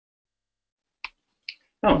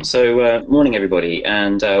Morning everybody,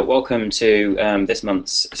 and welcome to this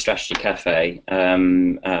month's Strategy Cafe.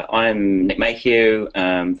 I'm Nick Mayhew,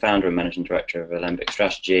 founder and managing director of Alembic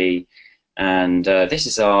Strategy, and this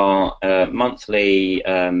is our monthly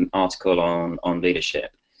article on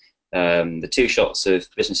leadership. The two shots of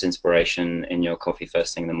business inspiration in your coffee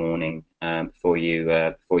first thing in the morning before you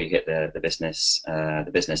hit the business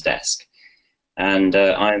desk. And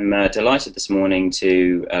I'm delighted this morning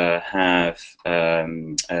to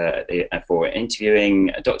for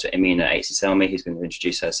interviewing Dr. Emina Ektiselmi, who's going to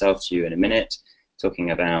introduce herself to you in a minute,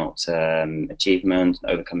 talking about achievement,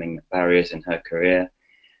 overcoming barriers in her career.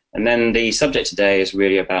 And then the subject today is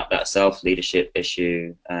really about that self-leadership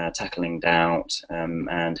issue, tackling doubt,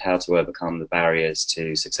 and how to overcome the barriers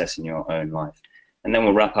to success in your own life. And then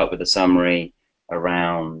we'll wrap up with a summary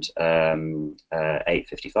around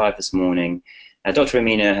 8:55 this morning. Dr.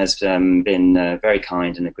 Emina has been very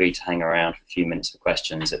kind and agreed to hang around for a few minutes for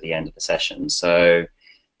questions at the end of the session. So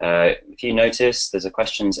if you notice, there's a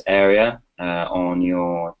questions area on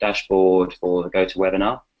your dashboard for the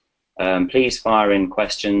GoToWebinar. Please fire in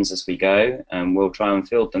questions as we go, and we'll try and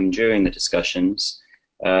field them during the discussions.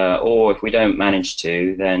 Or if we don't manage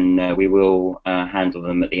to, then we will handle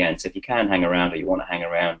them at the end. So if you can hang around or you want to hang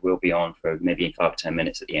around, we'll be on for maybe 5 or 10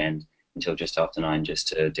 minutes at the end until just after 9, just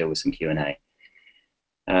to deal with some Q&A.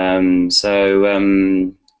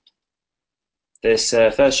 This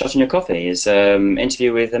first shot in your coffee is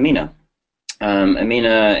interview with Emina.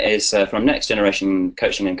 Emina is from Next Generation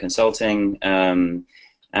Coaching and Consulting, and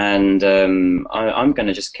I'm going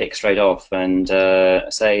to just kick straight off and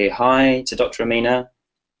say hi to Dr. Emina.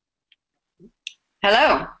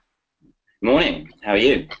 Hello. Morning. How are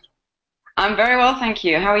you? I'm very well, thank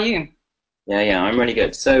you. How are you? Yeah, I'm really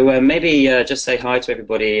good. So maybe just say hi to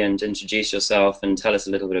everybody and introduce yourself and tell us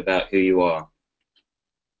a little bit about who you are.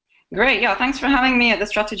 Great. Yeah, thanks for having me at the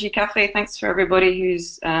Strategy Cafe. Thanks for everybody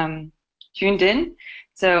who's tuned in.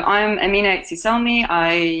 So I'm Emina Ektiselmi.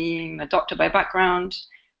 I'm a doctor by background.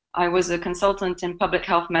 I was a consultant in public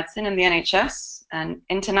health medicine in the NHS and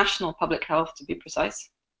international public health, to be precise.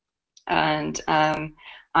 And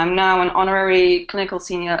I'm now an honorary clinical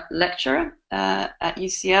senior lecturer at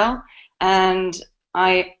UCL. And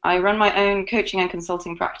I run my own coaching and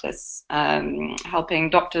consulting practice, helping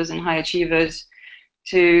doctors and high achievers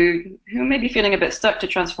who may be feeling a bit stuck to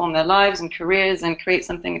transform their lives and careers and create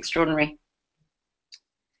something extraordinary.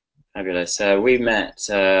 Fabulous. We met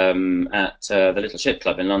at the Little Ship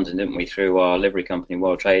Club in London, didn't we, through our livery company,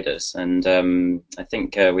 World Traders. And I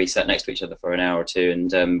think we sat next to each other for an hour or two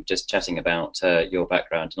and just chatting about your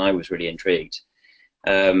background, and I was really intrigued.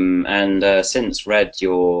 And since read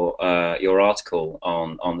your article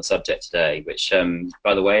on the subject today, which,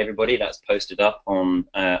 by the way, everybody, that's posted up on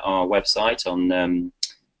our website on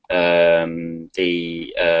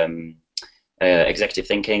the Executive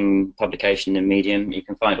Thinking publication in Medium. You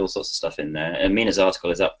can find all sorts of stuff in there. Mina's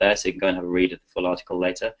article is up there, so you can go and have a read of the full article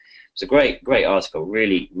later. It's a great article,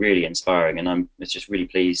 really inspiring, and I'm just really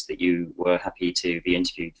pleased that you were happy to be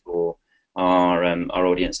interviewed for our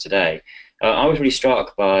audience today. I was really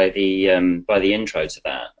struck by the intro to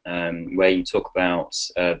that, where you talk about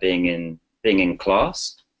being in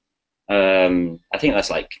class. I think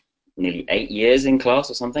that's like nearly 8 years in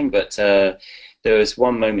class or something, but there was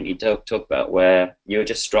one moment you talk about where you were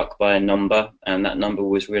just struck by a number, and that number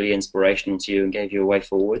was really inspirational to you and gave you a way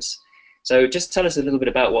forwards. So just tell us a little bit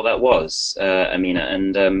about what that was, Emina,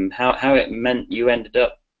 and how it meant you ended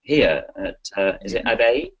up here at, is it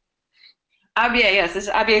Abyei? Abyei, yes, this is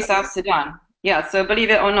Abyei, South Sudan. Yeah, so believe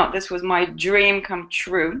it or not, this was my dream come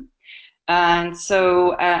true. And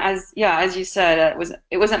so, as you said,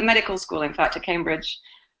 it was at medical school, in fact, at Cambridge.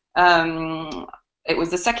 It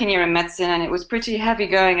was the second year in medicine, and it was pretty heavy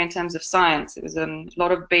going in terms of science. It was a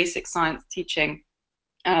lot of basic science teaching.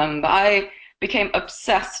 But I became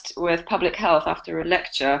obsessed with public health after a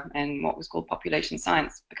lecture in what was called population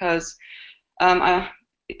science, because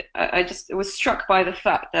I just was struck by the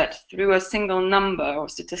fact that through a single number or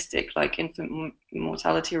statistic like infant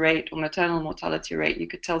mortality rate or maternal mortality rate, you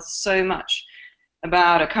could tell so much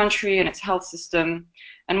about a country and its health system,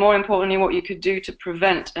 and more importantly, what you could do to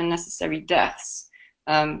prevent unnecessary deaths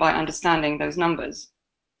by understanding those numbers.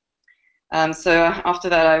 So after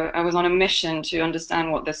that, I was on a mission to understand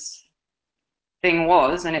what this thing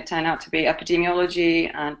was, and it turned out to be epidemiology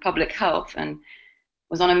and public health, and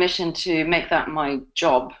was on a mission to make that my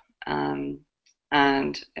job. The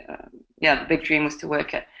big dream was to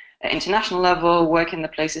work at international level, work in the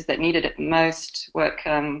places that needed it the most, work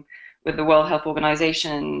with the World Health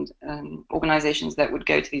Organization and organizations that would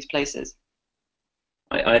go to these places.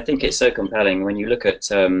 I think it's so compelling when you look at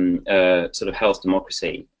sort of health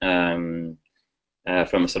democracy from a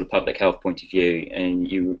sort of public health point of view,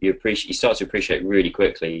 and you start to appreciate really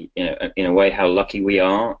quickly, in a way, how lucky we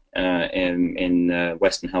are in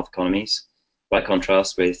Western health economies, by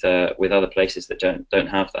contrast with other places that don't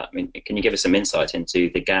have that. I mean, can you give us some insight into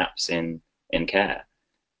the gaps in care?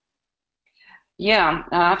 Yeah,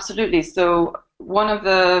 absolutely. So one of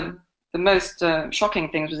the most shocking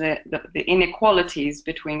things was the inequalities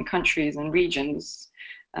between countries and regions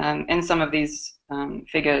in some of these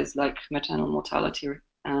figures, like maternal mortality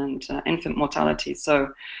and infant mortality. So,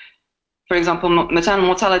 for example, maternal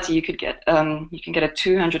mortality, you can get a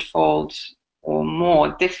 200-fold or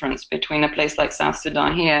more difference between a place like South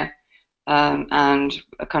Sudan here and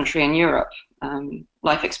a country in Europe.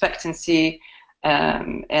 Life expectancy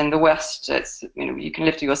in the West, you can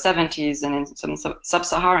live to your 70s, and in some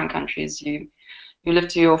sub-Saharan countries, you live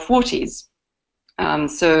to your 40s.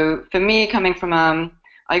 So for me, coming from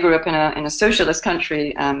I grew up in a socialist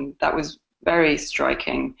country, that was very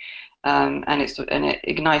striking, and it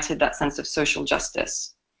ignited that sense of social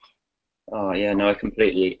justice. Oh yeah, no, I can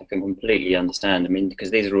completely understand. I mean,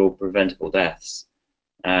 because these are all preventable deaths,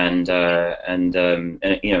 and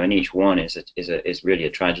each one is really a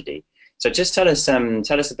tragedy. So just tell us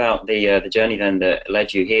about the journey then that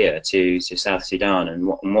led you here to South Sudan, and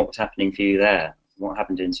what was happening for you there. What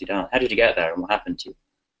happened in Sudan? How did you get there, and what happened to you?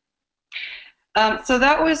 So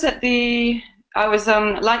that was I was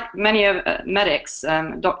like many medics,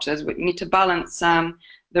 doctors, we need to balance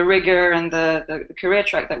the rigor and the career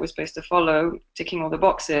track that we're supposed to follow, ticking all the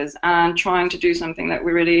boxes, and trying to do something that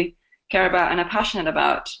we really care about and are passionate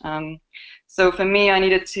about. So for me, I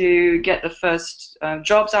needed to get the first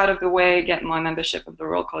jobs out of the way, get my membership of the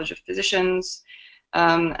Royal College of Physicians,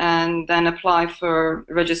 and then apply for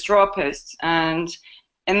registrar posts. And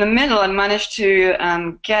in the middle, I managed to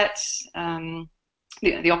get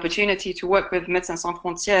the opportunity to work with Médecins Sans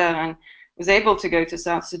Frontières, and was able to go to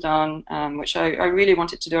South Sudan, which I really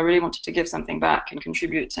wanted to do. I really wanted to give something back and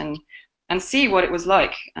contribute and see what it was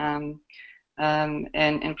like in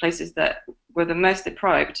places that were the most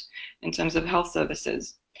deprived in terms of health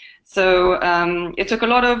services. So it took a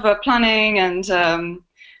lot of planning and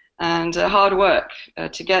hard work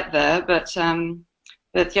to get there, but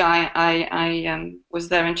yeah, I was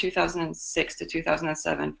there in 2006 to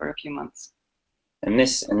 2007 for a few months. In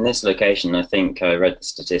this location, I think I read the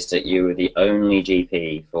statistic. You were the only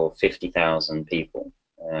GP for 50,000 people.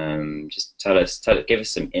 Just give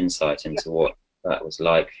us some insight into what that was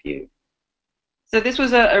like for you. So this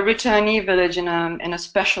was a returnee village in a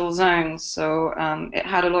special zone. So it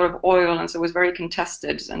had a lot of oil, and so it was very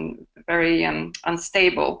contested and very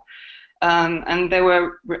unstable. And there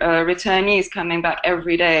were returnees coming back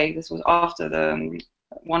every day. This was after the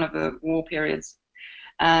one of the war periods.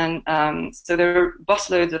 And so there were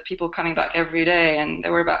busloads of people coming back every day, and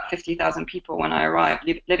there were about 50,000 people when I arrived,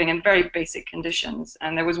 living in very basic conditions.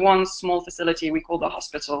 And there was one small facility we called the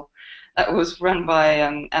hospital that was run by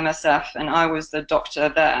MSF, and I was the doctor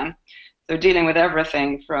there. So dealing with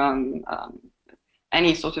everything from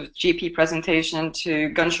any sort of GP presentation to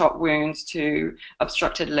gunshot wounds to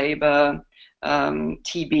obstructed labor,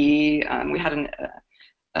 TB. We had an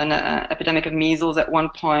epidemic of measles at one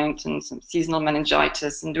point, and some seasonal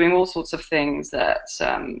meningitis, and doing all sorts of things that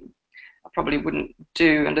I probably wouldn't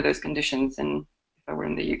do under those conditions if I were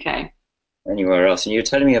in the UK. Anywhere else? And you were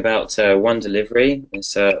telling me about one delivery.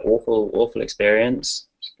 It's awful experience.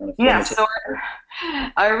 It's kind of Yes, formative. so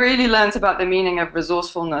I really learned about the meaning of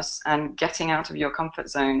resourcefulness and getting out of your comfort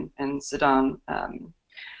zone in Sudan.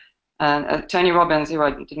 And Tony Robbins, who I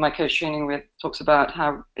did my coach training with, talks about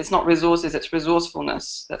how it's not resources, it's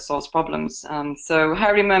resourcefulness that solves problems. So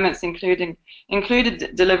harrowing moments included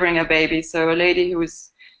delivering a baby. So a lady who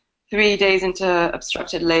was 3 days into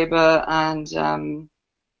obstructed labor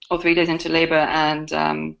or 3 days into labor and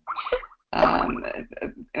um, um,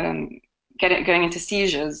 going into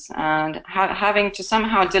seizures, and having to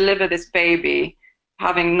somehow deliver this baby,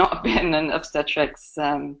 having not been an obstetrics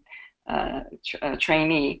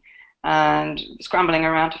trainee, and scrambling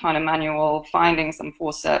around to find a manual, finding some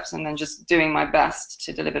forceps, and then just doing my best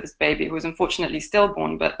to deliver this baby, who was unfortunately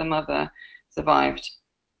stillborn, but the mother survived.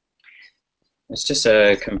 It's just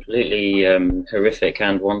a completely horrific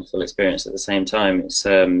and wonderful experience at the same time. It's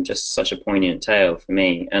just such a poignant tale for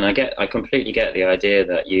me, and I completely get the idea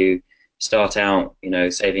that you start out,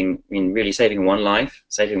 really saving one life,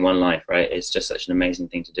 right? It's just such an amazing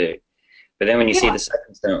thing to do. But then when you see Yeah, the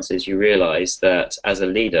circumstances, you realize that as a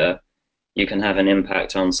leader, you can have an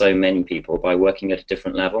impact on so many people by working at a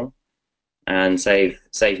different level. and save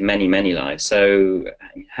many lives. So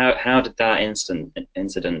how did that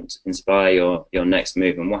incident inspire your next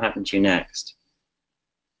move, and what happened to you next?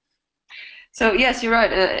 So yes, you're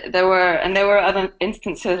right. There were other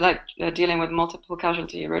instances like dealing with multiple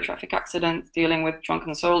casualty road traffic accidents, dealing with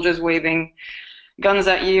drunken soldiers waving guns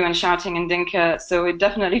at you and shouting in Dinka. So it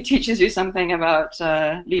definitely teaches you something about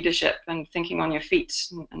leadership and thinking on your feet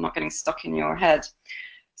and not getting stuck in your head.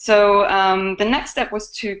 So the next step was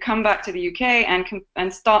to come back to the UK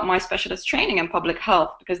and start my specialist training in public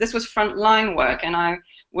health, because this was frontline work and I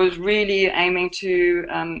was really aiming to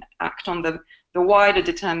act on the wider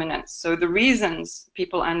determinants. So the reasons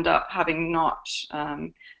people end up having not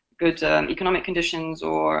good economic conditions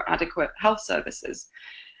or adequate health services.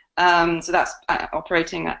 So that's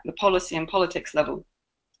operating at the policy and politics level.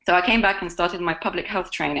 So I came back and started my public health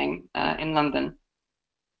training in London.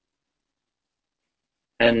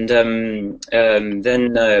 And then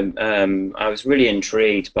I was really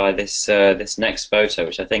intrigued by this next photo,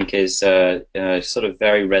 which I think is sort of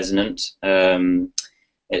very resonant.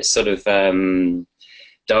 It's sort of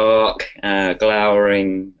dark,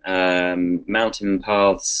 glowering, mountain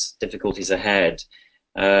paths, difficulties ahead.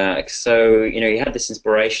 So you had this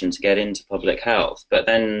inspiration to get into public health, but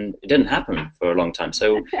then it didn't happen for a long time.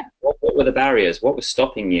 So what were the barriers? What was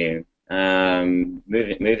stopping you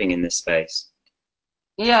moving in this space?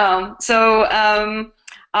 Yeah, so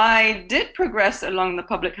I did progress along the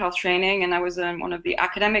public health training, and I was one of the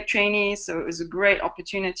academic trainees, so it was a great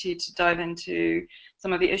opportunity to dive into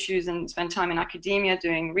some of the issues and spend time in academia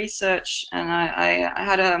doing research. And I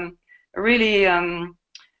had a really um,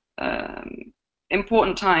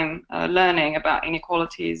 important time learning about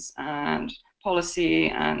inequalities and policy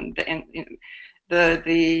and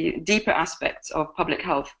the deeper aspects of public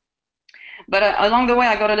health. But along the way,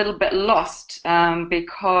 I got a little bit lost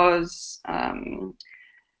because I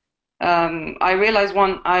realized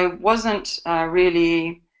I wasn't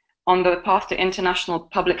really on the path to international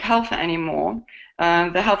public health anymore.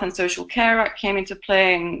 The Health and Social Care Act came into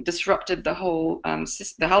play and disrupted the whole the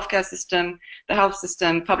healthcare system, the health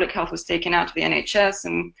system. Public health was taken out of the NHS,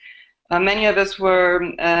 and many of us were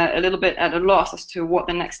a little bit at a loss as to what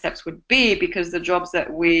the next steps would be, because the jobs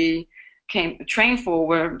that we came trained for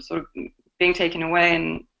were sort of being taken away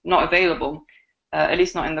and not available, at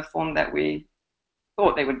least not in the form that we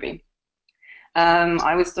thought they would be.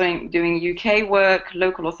 I was doing UK work,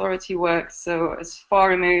 local authority work, so as far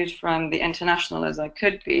removed from the international as I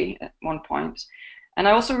could be at one point. And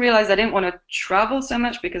I also realized I didn't want to travel so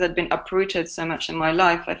much because I'd been uprooted so much in my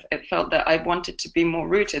life. I felt that I wanted to be more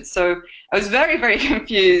rooted. So I was very, very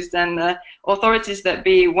confused, and the authorities that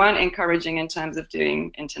be weren't encouraging in terms of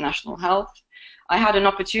doing international health. I had an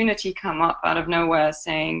opportunity come up out of nowhere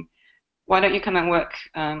saying, why don't you come and work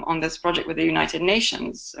on this project with the United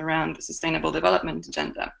Nations around the Sustainable Development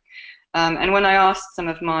Agenda? And when I asked some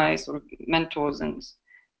of my sort of mentors and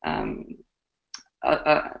um,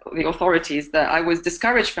 the authorities, that I was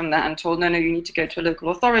discouraged from that and told, no, you need to go to a local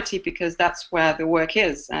authority because that's where the work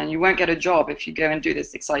is, and you won't get a job if you go and do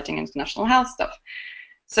this exciting international health stuff.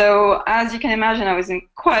 So as you can imagine, I was in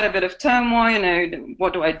quite a bit of turmoil.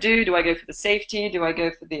 What do I do? Do I go for the safety? Do I go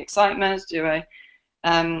for the excitement? Do I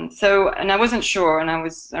and I wasn't sure, and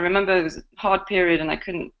I remember it was a hard period, and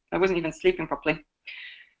I wasn't even sleeping properly.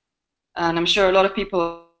 And I'm sure a lot of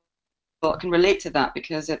people can relate to that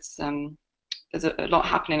because there's a lot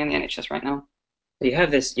happening in the NHS right now. You have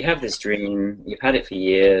this dream, you've had it for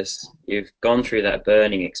years, you've gone through that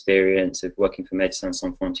burning experience of working for Médecins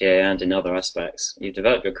Sans Frontières and in other aspects. You've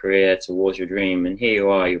developed your career towards your dream, and here you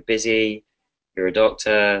are, you're busy, you're a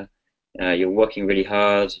doctor, you're working really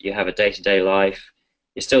hard, you have a day-to-day life,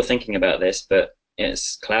 you're still thinking about this, but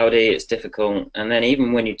it's cloudy, it's difficult, and then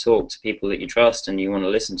even when you talk to people that you trust and you want to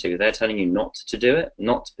listen to, they're telling you not to do it,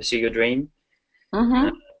 not to pursue your dream, uh, Mm-hmm.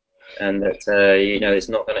 and that it's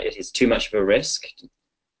not gonna, it's too much of a risk.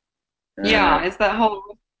 Uh, Yeah, it's that whole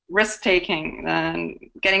risk taking and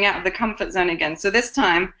getting out of the comfort zone again. So this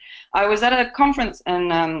time, I was at a conference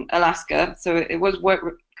in Alaska, so it was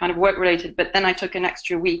kind of work related. But then I took an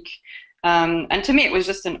extra week, and to me, it was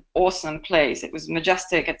just an awesome place. It was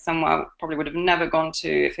majestic. It's somewhere I probably would have never gone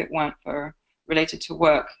to if it weren't for related to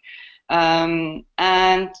work. And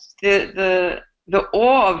the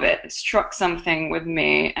awe of it struck something with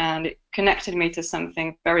me, and it connected me to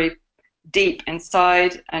something very deep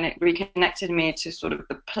inside, and it reconnected me to sort of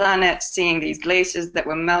the planet, seeing these glaciers that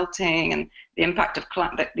were melting, and the impact of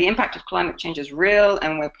climate change is real,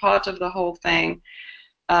 and we're part of the whole thing.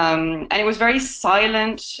 And it was very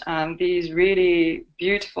silent, these really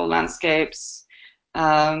beautiful landscapes,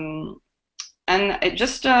 um, and it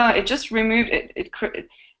just removed it.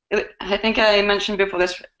 I think I mentioned before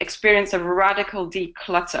this experience of radical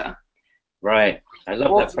declutter. Right. I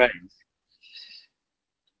love that phrase.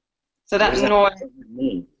 So What that does that noise,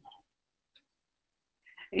 mean?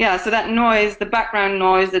 yeah, so that noise, the background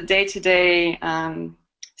noise, the day-to-day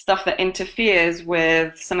stuff that interferes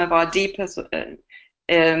with some of our deepest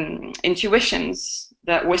intuitions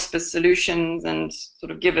that whisper solutions and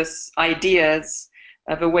sort of give us ideas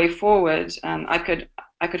of a way forward. I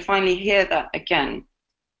could finally hear that again.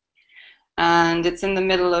 And it's in the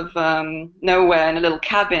middle of nowhere in a little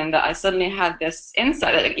cabin that I suddenly had this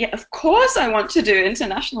insight that, like, yeah, of course I want to do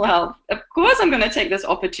international health. Of course I'm going to take this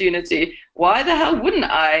opportunity. Why the hell wouldn't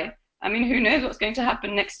I? I mean, who knows what's going to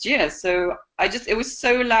happen next year? So it was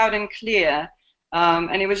so loud and clear.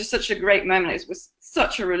 And it was just such a great moment. It was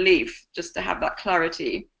such a relief just to have that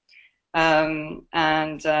clarity. Yeah,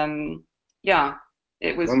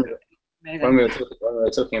 it was When we, when amazing. we were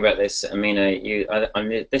talking about this, Amina, I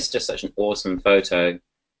mean, this is just such an awesome photo.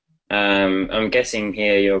 I'm guessing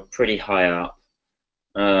here you're pretty high up,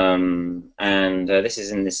 and this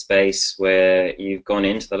is in this space where you've gone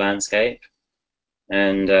into the landscape,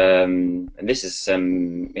 and this is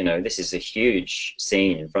this is a huge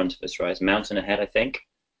scene in front of us, right? A mountain ahead, I think.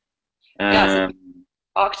 Yeah, it's Um,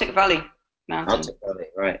 Arctic Valley Mountain. Arctic Valley,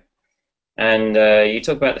 right? And you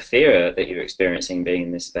talk about the fear that you're experiencing being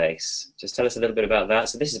in this space. Just tell us a little bit about that.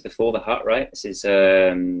 So this is before the hut, right? This is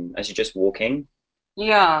as you're just walking.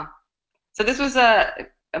 Yeah. So this was a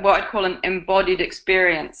what I'd call an embodied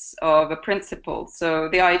experience of a principle. So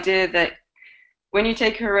the idea that when you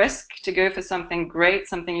take a risk to go for something great,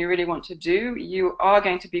 something you really want to do, you are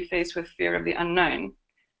going to be faced with fear of the unknown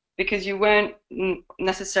because you won't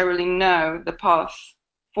necessarily know the path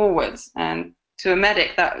forwards. And to a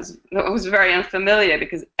medic, that was very unfamiliar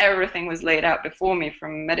because everything was laid out before me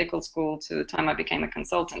from medical school to the time I became a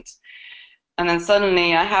consultant. And then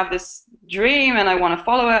suddenly I have this dream and I want to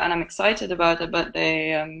follow it and I'm excited about it, but I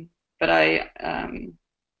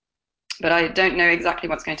don't know exactly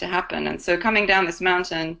what's going to happen. And so coming down this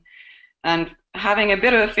mountain and having a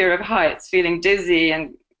bit of a fear of heights, feeling dizzy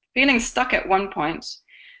and feeling stuck at one point,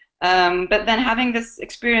 but then having this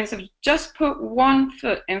experience of just put one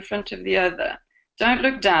foot in front of the other. Don't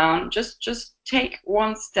look down. Just take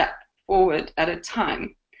one step forward at a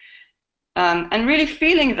time. And really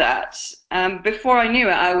feeling that before I knew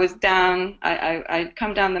it, I was down. I'd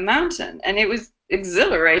come down the mountain, and it was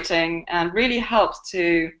exhilarating and really helped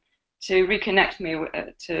to reconnect me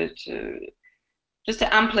to just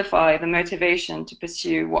to amplify the motivation to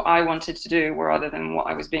pursue what I wanted to do rather than what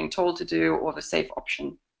I was being told to do or the safe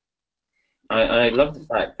option. I love the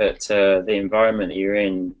fact that the environment that you're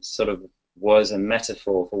in sort of was a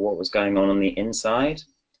metaphor for what was going on the inside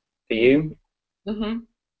for you. Mm-hmm.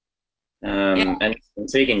 Yeah. And it's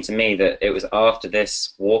intriguing to me that it was after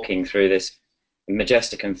this, walking through this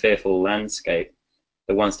majestic and fearful landscape,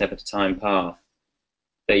 the one step at a time path,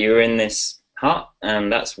 that you were in this hut,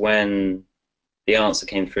 and that's when the answer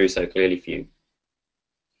came through so clearly for you.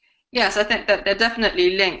 Yes, I think that they're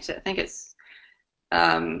definitely linked.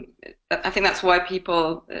 Um, I think that's why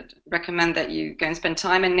people recommend that you go and spend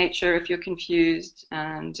time in nature if you're confused,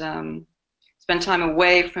 and spend time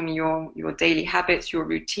away from your daily habits, your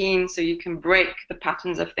routine, so you can break the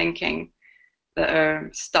patterns of thinking that are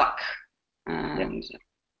stuck, Yeah.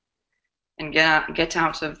 and get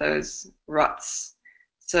out of those ruts.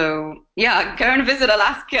 So yeah, go and visit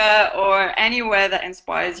Alaska or anywhere that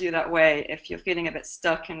inspires you that way if you're feeling a bit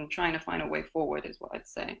stuck and trying to find a way forward, is what I'd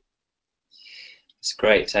say. It's a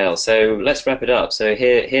great tale. So let's wrap it up. So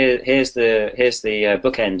here's the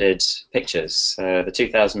bookended pictures, the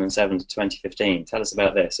 2007 to 2015. Tell us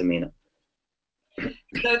about this, Amina.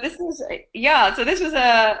 So this is yeah. So this was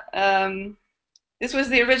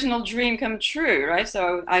the original dream come true, right?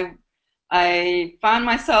 So I found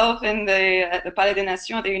myself in at the Palais des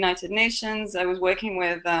Nations at the United Nations. I was working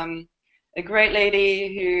with a great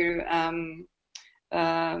lady who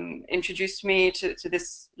introduced me to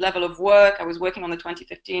this level of work. I was working on the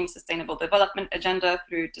 2015 Sustainable Development Agenda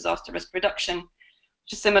through disaster risk reduction,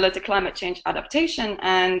 which is similar to climate change adaptation,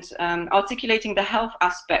 and articulating the health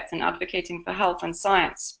aspects and advocating for health and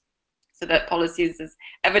science so that policies as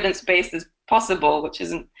evidence-based as possible, which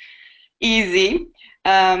isn't easy.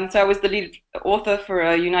 So I was the lead author for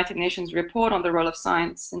a United Nations report on the role of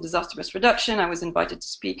science in disaster risk reduction. I was invited to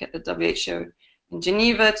speak at the WHO in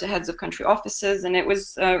Geneva to heads of country offices, and it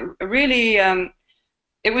was really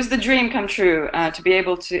it was the dream come true to be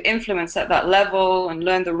able to influence at that level and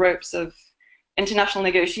learn the ropes of international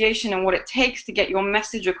negotiation and what it takes to get your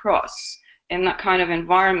message across in that kind of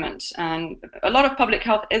environment. And a lot of public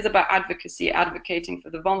health is about advocacy, advocating for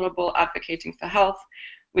the vulnerable, advocating for health,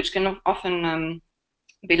 which can often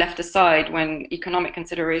be left aside when economic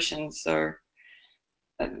considerations are,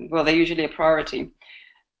 well, they're usually a priority.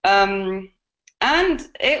 Um, and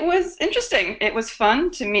it was interesting. It was fun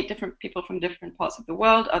to meet different people from different parts of the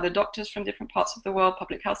world, other doctors from different parts of the world,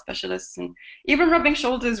 public health specialists, and even rubbing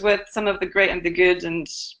shoulders with some of the great and the good and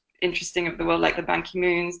interesting of the world, like the Ban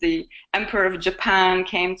Ki-moons. The Emperor of Japan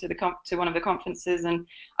came to to one of the conferences, and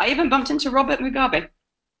I even bumped into Robert Mugabe.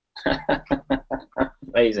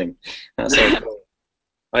 Amazing. That's so cool.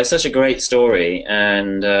 It's such a great story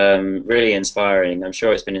and really inspiring. I'm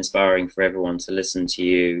sure it's been inspiring for everyone to listen to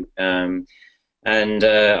you. And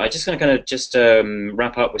I just going to kind of just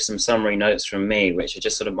wrap up with some summary notes from me, which are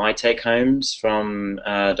just sort of my take homes from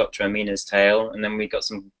Dr. Amina's tale, and then we've got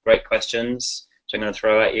some great questions which I'm going to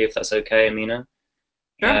throw at you, if that's okay, Amina.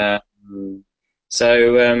 Sure.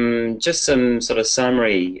 Just some sort of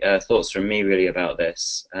summary thoughts from me really about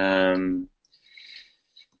this.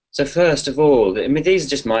 So first of all, I mean, these are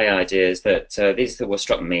just my ideas, but these are what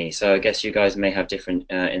struck me. So I guess you guys may have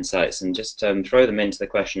different insights, and just throw them into the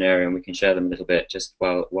questionnaire, and we can share them a little bit just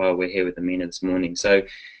while we're here with Amina this morning. So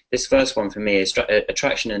this first one for me is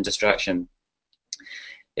attraction and distraction.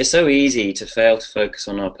 It's so easy to fail to focus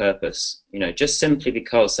on our purpose, just simply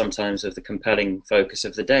because sometimes of the compelling focus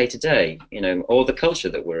of the day to day, or the culture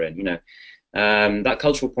that we're in. That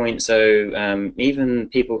cultural point, so even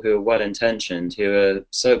people who are well-intentioned, who are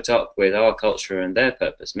soaked up with our culture and their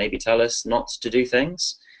purpose, maybe tell us not to do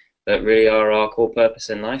things that really are our core purpose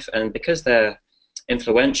in life. And because they're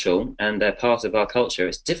influential and they're part of our culture,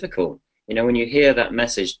 it's difficult. When you hear that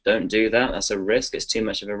message, don't do that, that's a risk, it's too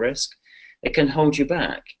much of a risk, it can hold you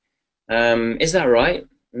back. Is that right?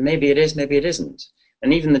 Maybe it is, maybe it isn't.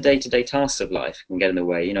 And even the day-to-day tasks of life can get in the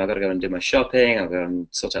way. I've got to go and do my shopping, I've got to go and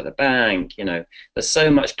sort out the bank. There's so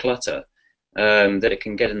much clutter that it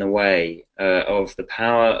can get in the way of the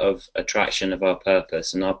power of attraction of our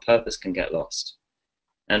purpose, and our purpose can get lost.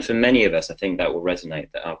 And for many of us, I think that will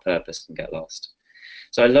resonate, that our purpose can get lost.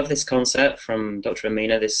 So I love this concept from Dr.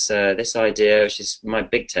 Amina, this idea, which is my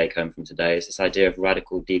big take-home from today, is this idea of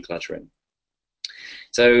radical decluttering.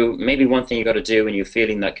 So maybe one thing you've got to do when you're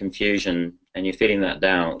feeling that confusion and you're feeling that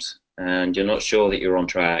doubt and you're not sure that you're on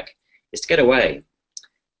track is to get away.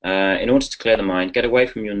 In order to clear the mind, get away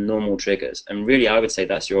from your normal triggers. And really, I would say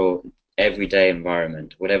that's your everyday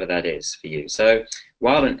environment, whatever that is for you. So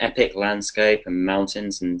while an epic landscape and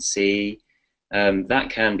mountains and sea, that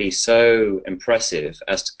can be so impressive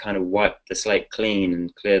as to kind of wipe the slate clean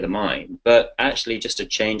and clear the mind. But actually, just a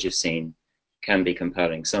change of scene can be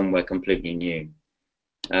compelling, somewhere completely new.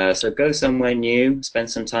 So go somewhere new, spend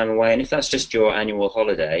some time away, and if that's just your annual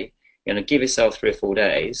holiday, give yourself 3 or 4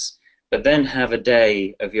 days, but then have a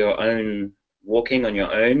day of your own walking on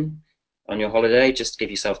your own on your holiday. Just give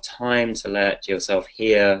yourself time to let yourself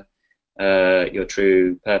hear your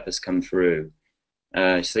true purpose come through.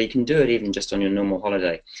 So you can do it even just on your normal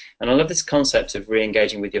holiday. And I love this concept of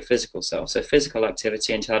re-engaging with your physical self. So physical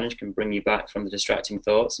activity and challenge can bring you back from the distracting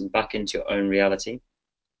thoughts and back into your own reality.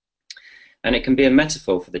 And it can be a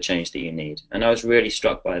metaphor for the change that you need. And I was really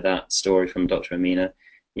struck by that story from Dr. Amina.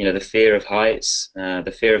 The fear of heights,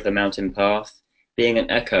 the fear of the mountain path, being an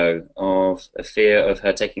echo of a fear of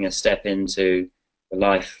her taking a step into a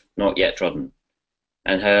life not yet trodden.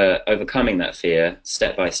 And her overcoming that fear,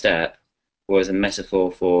 step by step, was a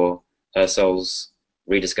metaphor for her soul's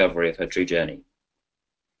rediscovery of her true journey.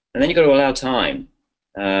 And then you've got to allow time.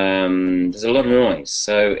 There's a lot of noise.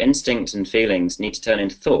 So instincts and feelings need to turn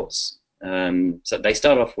into thoughts. So they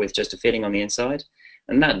start off with just a feeling on the inside,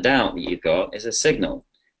 and that doubt that you've got is a signal.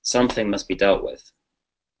 Something must be dealt with.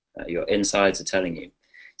 Your insides are telling you.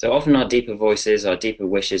 So often our deeper voices, our deeper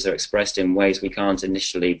wishes are expressed in ways we can't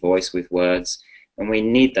initially voice with words, and we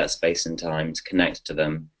need that space and time to connect to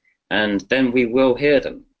them, and then we will hear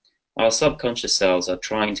them. Our subconscious selves are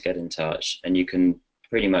trying to get in touch, and you can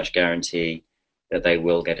pretty much guarantee that they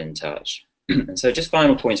will get in touch. And so just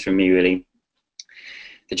final points from me, really.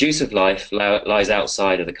 The juice of life lies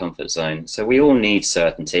outside of the comfort zone. So we all need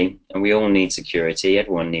certainty and we all need security.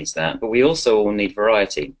 Everyone needs that. But we also all need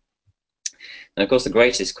variety. And of course, the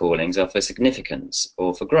greatest callings are for significance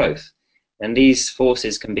or for growth. And these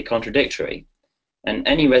forces can be contradictory. And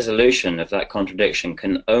any resolution of that contradiction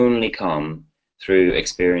can only come through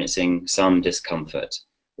experiencing some discomfort,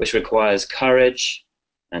 which requires courage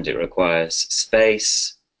and it requires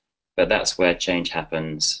space. But that's where change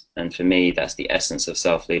happens. And for me, that's the essence of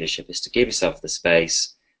self-leadership, is to give yourself the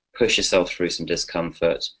space, push yourself through some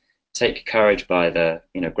discomfort, take courage by the,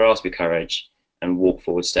 grasp your courage and walk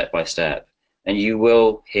forward step by step. And you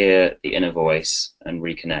will hear the inner voice and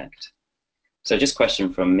reconnect. So just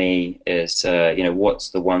question from me is, what's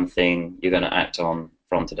the one thing you're going to act on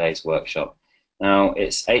from today's workshop? Now,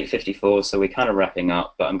 it's 8:54, so we're kind of wrapping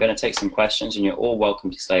up, but I'm going to take some questions, and you're all welcome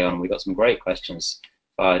to stay on. We've got some great questions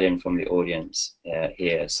fired in from the audience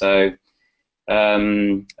here. So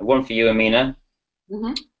one for you, Amina.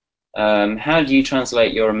 Mm-hmm. How do you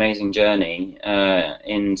translate your amazing journey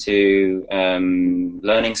into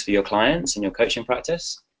learnings for your clients in your coaching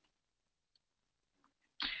practice?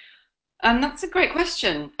 That's a great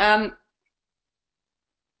question.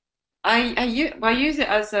 I use it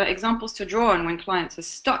as examples to draw on when clients are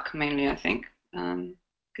stuck, mainly, I think.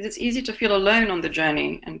 Because it's easy to feel alone on the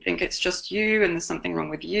journey and think it's just you and there's something wrong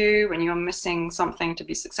with you and you're missing something to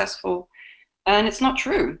be successful. And it's not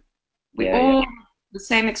true. We Yeah, yeah. all have the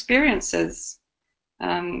same experiences.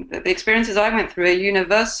 The experiences I went through are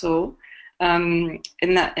universal in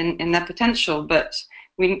their potential, but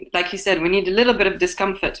we, like you said, we need a little bit of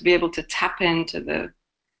discomfort to be able to tap into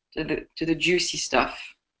the juicy stuff.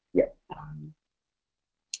 Yeah. Um,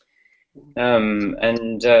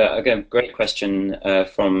 And again, great question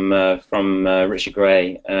from Richard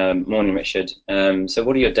Gray. Morning, Richard. So,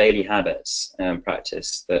 what are your daily habits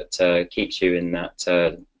practice that keeps you in that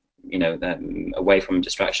away from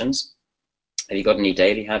distractions? Have you got any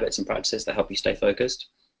daily habits and practices that help you stay focused?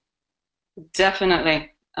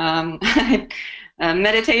 Definitely.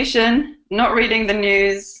 Meditation, not reading the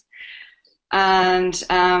news, and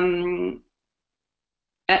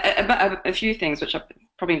a few things which I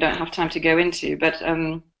probably don't have time to go into, but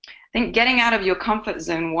I think getting out of your comfort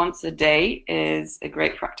zone once a day is a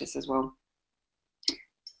great practice as well.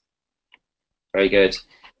 Very good.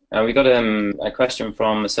 We got a question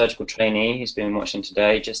from a surgical trainee who's been watching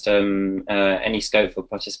today. Just any scope for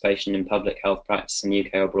participation in public health practice in the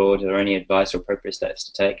UK or abroad? Are there any advice or appropriate steps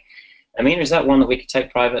to take? I mean, is that one that we could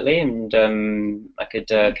take privately and I could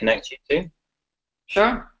connect you to?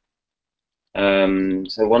 Sure.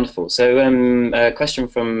 So wonderful. So question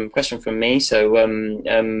from me. So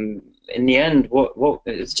in the end, what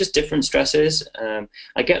it's just different stresses.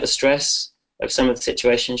 I get the stress of some of the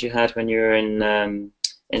situations you had when you were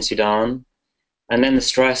in Sudan, and then the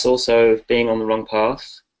stress also of being on the wrong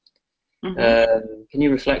path. Hmm. Can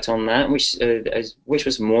you reflect on that? Which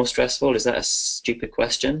was more stressful? Is that a stupid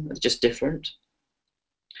question? It's just different.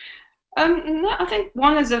 No, I think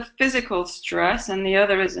one is a physical stress and the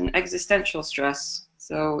other is an existential stress.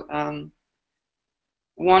 So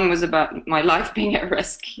one was about my life being at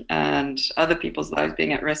risk and other people's lives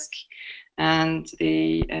being at risk, and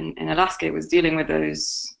in Alaska it was dealing with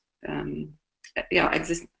those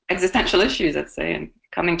existential issues, I'd say, and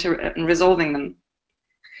coming to and resolving them.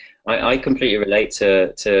 I completely relate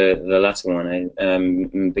to the latter one.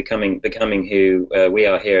 Becoming who we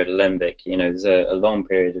are here at Alembic. There's a long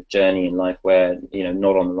period of journey in life where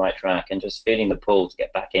not on the right track, and just feeling the pull to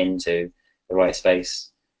get back into the right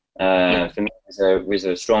space. Yeah. For me, was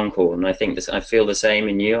a strong call, and I think this. I feel the same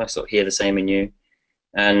in you. I sort of hear the same in you,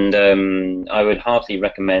 and I would heartily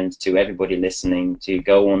recommend to everybody listening to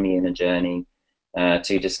go on the inner journey,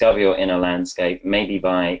 to discover your inner landscape, maybe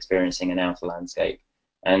by experiencing an outer landscape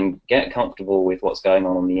and get comfortable with what's going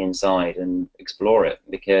on the inside and explore it,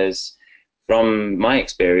 because from my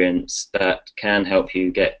experience that can help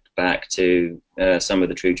you get back to some of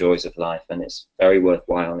the true joys of life, and it's very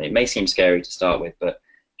worthwhile. And it may seem scary to start with, but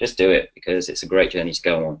just do it because it's a great journey to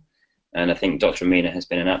go on. And I think Dr. Amina has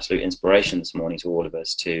been an absolute inspiration this morning to all of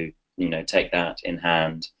us to take that in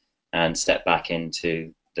hand and step back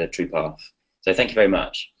into the true path. So thank you very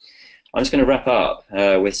much. I'm just going to wrap up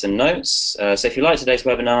with some notes. So if you like today's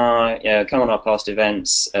webinar, come on our past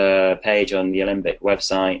events page on the Alembic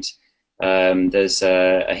website. There's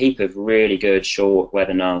a heap of really good short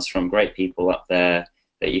webinars from great people up there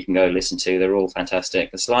that you can go listen to. They're all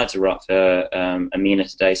fantastic. The slides are up for Amina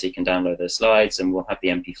today, so you can download the slides, and we'll have the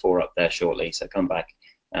MP4 up there shortly. So come back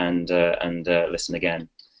and listen again.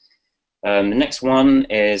 The next one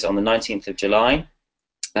is on the 19th of July.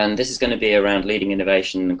 And this is going to be around leading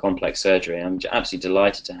innovation in complex surgery. I'm absolutely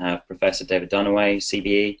delighted to have Professor David Dunaway,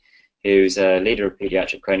 CBE, who's a leader of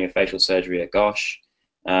pediatric craniofacial surgery at Gosh,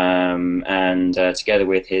 and together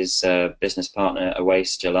with his business partner,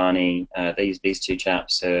 Awais Jalani, these two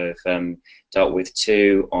chaps have dealt with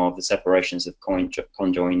two of the separations of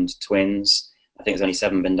conjoined twins. I think there's only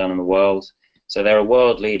 7 been done in the world. So they're a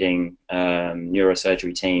world-leading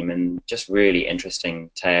neurosurgery team, and just really interesting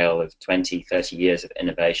tale of 20, 30 years of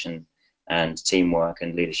innovation and teamwork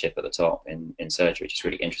and leadership at the top in surgery. Just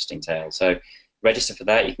really interesting tale. So register for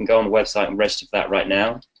that. You can go on the website and register for that right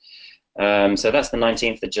now. So that's the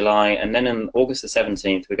 19th of July, and then on August the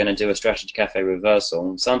 17th, we're going to do a Strategy Cafe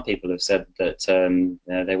reversal. Some people have said that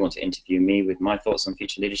they want to interview me with my thoughts on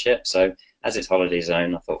future leadership. So as it's holiday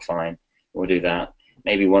zone, I thought, fine, we'll do that.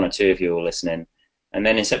 Maybe one or two of you will listen in. And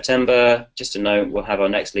then in September, just a note, we'll have our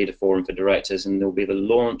next Leader Forum for directors, and there'll be the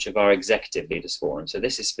launch of our Executive Leaders Forum. So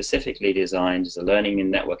this is specifically designed as a learning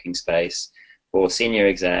and networking space for senior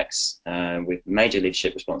execs with major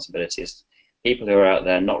leadership responsibilities, people who are out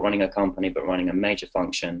there not running a company but running a major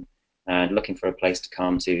function and looking for a place to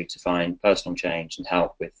come to find personal change and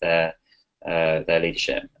help with their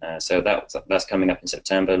leadership. So that's coming up in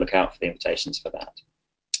September. Look out for the invitations for that.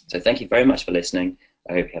 So thank you very much for listening.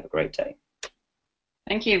 I hope you have a great day.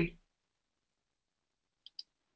 Thank you.